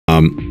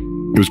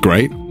It was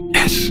great.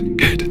 Yes,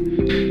 good.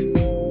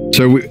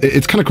 So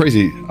it's kind of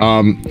crazy.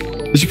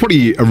 This is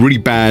probably a really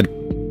bad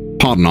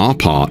part on our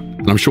part,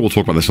 and I'm sure we'll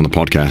talk about this on the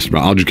podcast, but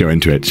I'll just go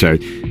into it. So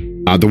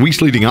the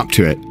weeks leading up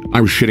to it,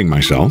 I was shitting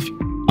myself,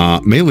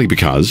 mainly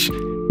because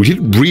we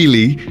didn't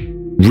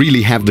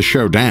really have the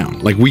show down.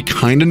 Like, we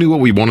kind of knew what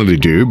we wanted to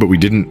do, but we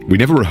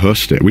never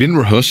rehearsed it. We didn't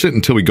rehearse it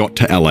until we got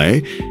to LA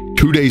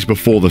 2 days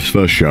before the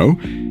first show.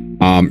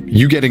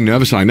 You getting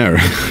nervous, I know.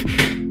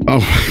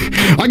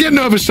 Oh, I get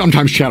nervous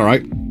sometimes, chat, all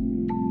right?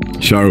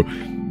 So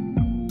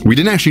we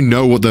didn't actually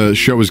know what the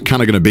show was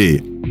kind of going to be.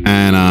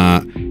 And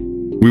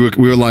we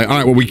were like, all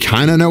right, well, we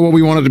kind of know what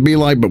we wanted to be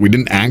like, but we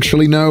didn't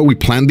actually know. We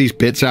planned these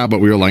bits out, but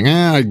we were like,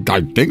 I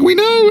think we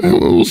know.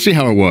 We'll see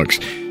how it works.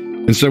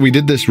 And so we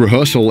did this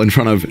rehearsal in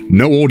front of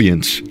no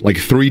audience, like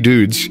 3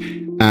 dudes.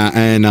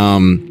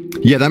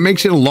 Yeah, that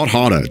makes it a lot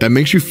harder. That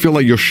makes you feel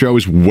like your show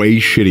is way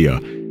shittier.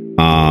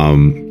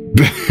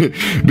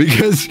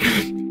 Because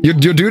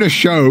you're doing a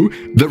show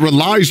that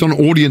relies on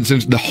audience,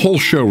 and the whole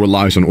show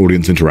relies on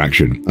audience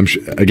interaction.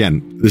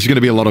 Again, this is going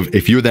to be a lot of,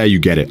 if you're there, you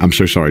get it. I'm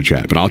so sorry,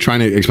 chat, but I'll try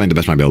and explain to the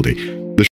best of my ability.